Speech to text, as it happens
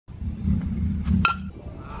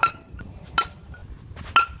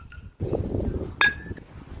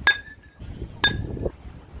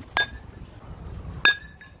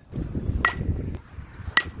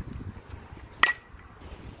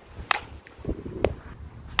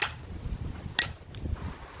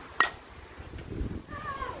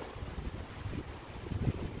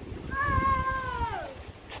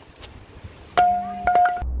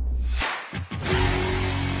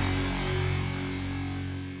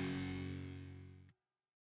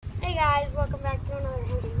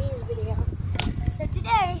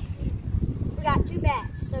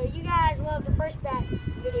So you guys loved the first bat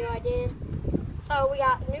video I did. So we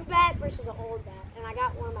got a new bat versus an old bat. And I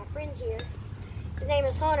got one of my friends here. His name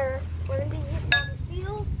is Hunter. We're going to be hitting on the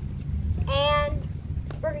field. And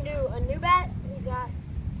we're going to do a new bat. He's got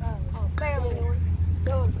a fairly new one.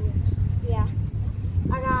 So cool. Yeah.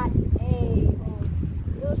 I got a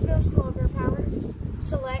Louisville Slugger Power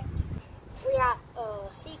Select. We got a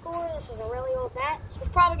C-Core. This is a really old bat. It's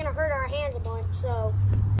probably going to hurt our hands a bunch. So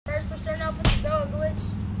first we're starting off with the Zoa Glitch.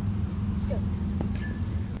 Let's go.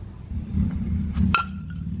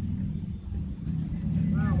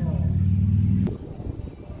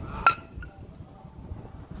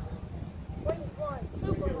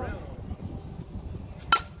 Super one.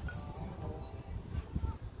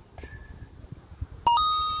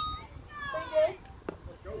 Pretty good.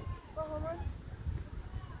 Let's go. For home runs.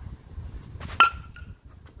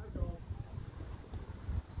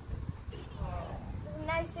 This is a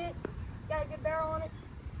nice hit. Got a good barrel on it.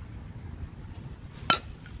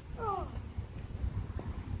 Oh.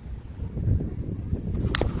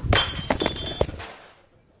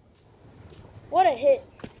 What a hit.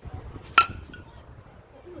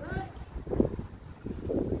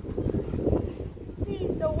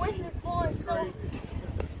 Jeez, the wind is blowing so...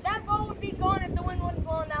 That ball would be gone if the wind wasn't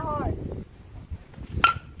blowing that hard.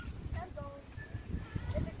 That's gone.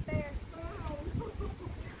 If it's fair.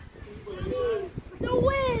 The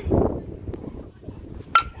wind!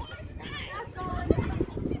 That's gone.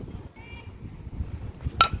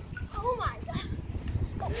 Oh my God.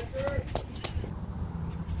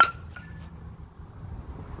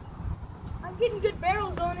 I'm getting good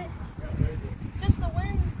barrels on it. Just the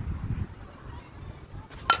wind.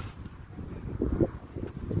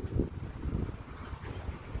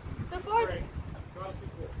 So far,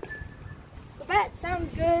 the bat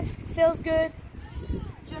sounds good, feels good.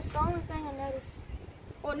 Just the only thing I noticed,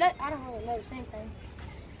 well, no, I don't really notice anything.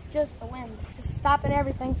 Just the wind. It's stopping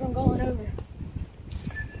everything from going over.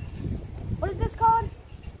 What is this called?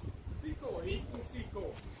 C-Core, Easton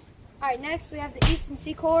C-Core. All right, next we have the Easton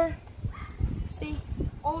C-Core. See,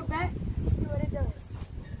 old bat. Let's see what it does.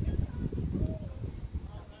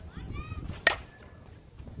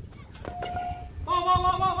 Whoa, whoa,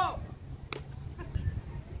 whoa, whoa, whoa!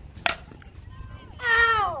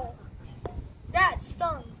 Ow! That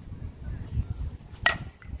stung.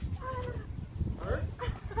 Hurt?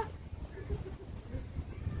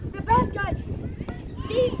 The bat got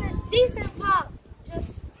decent pop.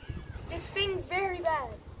 Just, it stings very bad.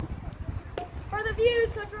 For the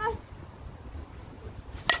views, Coach Russ.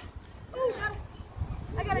 Ooh,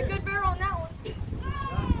 I got a good barrel on that one.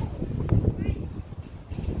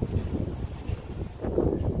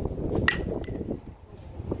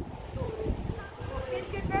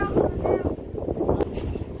 Good barrel on that one.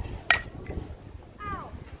 Ow.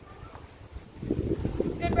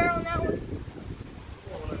 Good barrel on that one.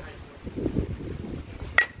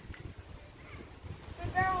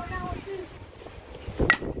 Good barrel on that one too.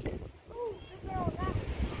 Ooh, good barrel on that one.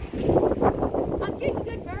 I'm getting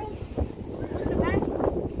good barrels on the back.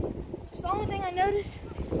 Just the only thing I notice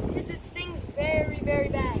is it stings very, very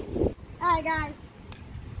bad. Alright guys,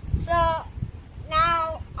 so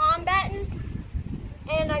now I'm batting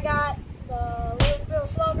and I got the Louisville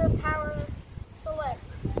Slugger Power Select.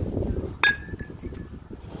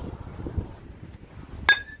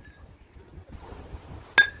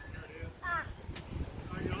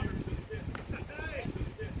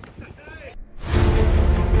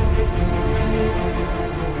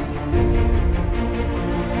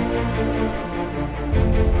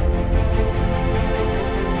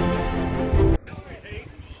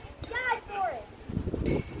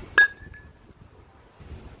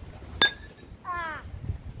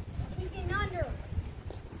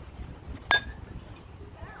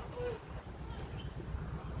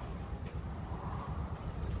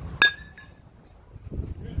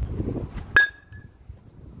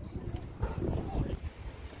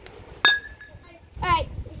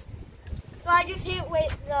 I just hit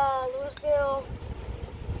with the Louisville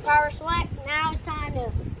Power Select. Now it's time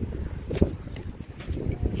to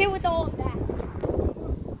hit with the old bat.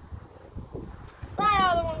 That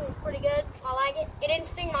other one was pretty good. I like it. It didn't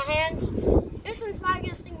sting my hands. This one's probably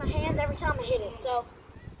going to sting my hands every time I hit it. So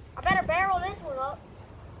I better barrel this one up.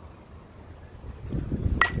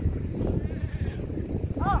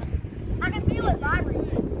 Oh, I can feel it vibrating.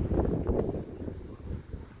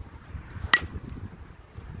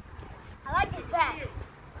 I like this bat.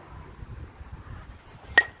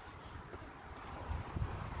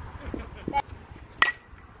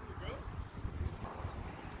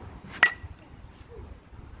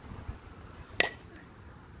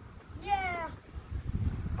 Yeah.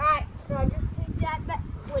 Alright, so I just hit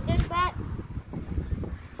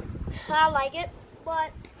I like it,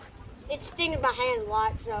 but it stings my hand a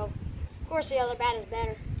lot, so of course the other bat is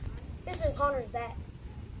better. This is Hunter's bat.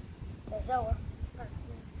 The Zoa.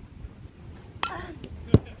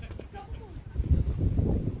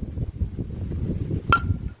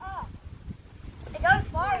 It goes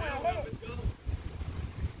far when I hit it.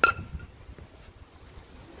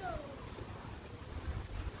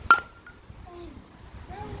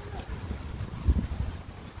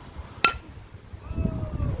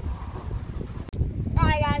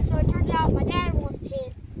 Alright guys, so it turns out my dad wants to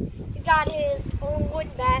hit. He got his own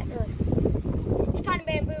wooden bat, or it's kind of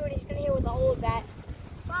bamboo, and he's going to hit with the old bat.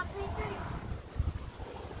 5, 3, 3.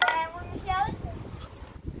 And we're going to see how this goes.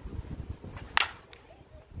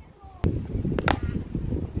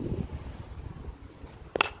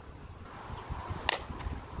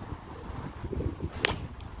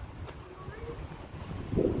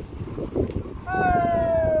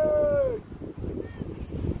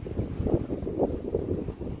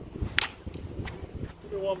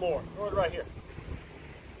 One more. Throw it right here.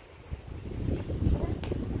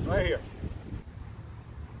 Right here.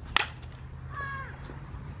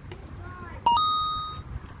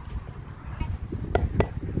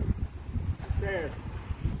 Stand.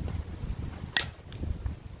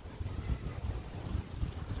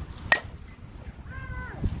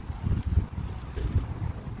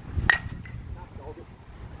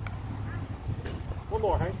 One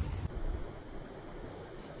more, Hank.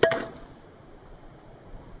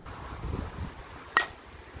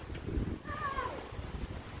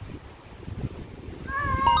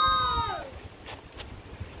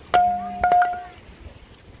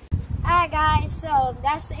 Alright guys, so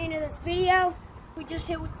that's the end of this video. We just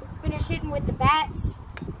finished hitting with the bats.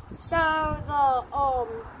 So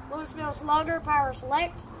the Louisville Slugger Power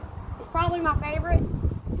Select is probably my favorite.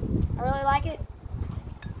 I really like it.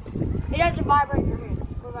 It doesn't vibrate in your hands.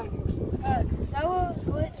 What about yours? Zoa,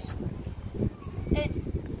 which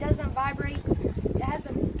it doesn't vibrate. It has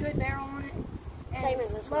a good barrel on it. And Same as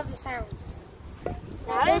this one. love the sound.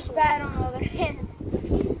 Now this bat, on the other hand,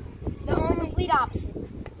 The complete opposite.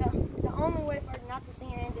 the only way for it not to sting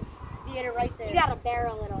hands is if you hit it right there. You gotta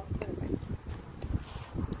barrel it up perfect.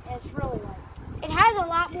 And it's really light. It has a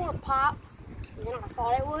lot more pop than I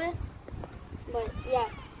thought it would. But yeah.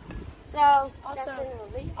 So that's the end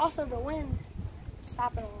of the video. Also, the wind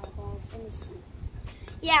stopping a lot of balls in this.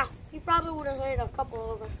 Yeah, you probably would have hit a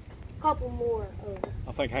couple more over.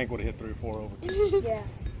 I think Hank would have hit 3 or 4 over. Yeah.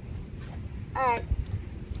 Alright.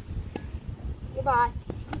 Goodbye.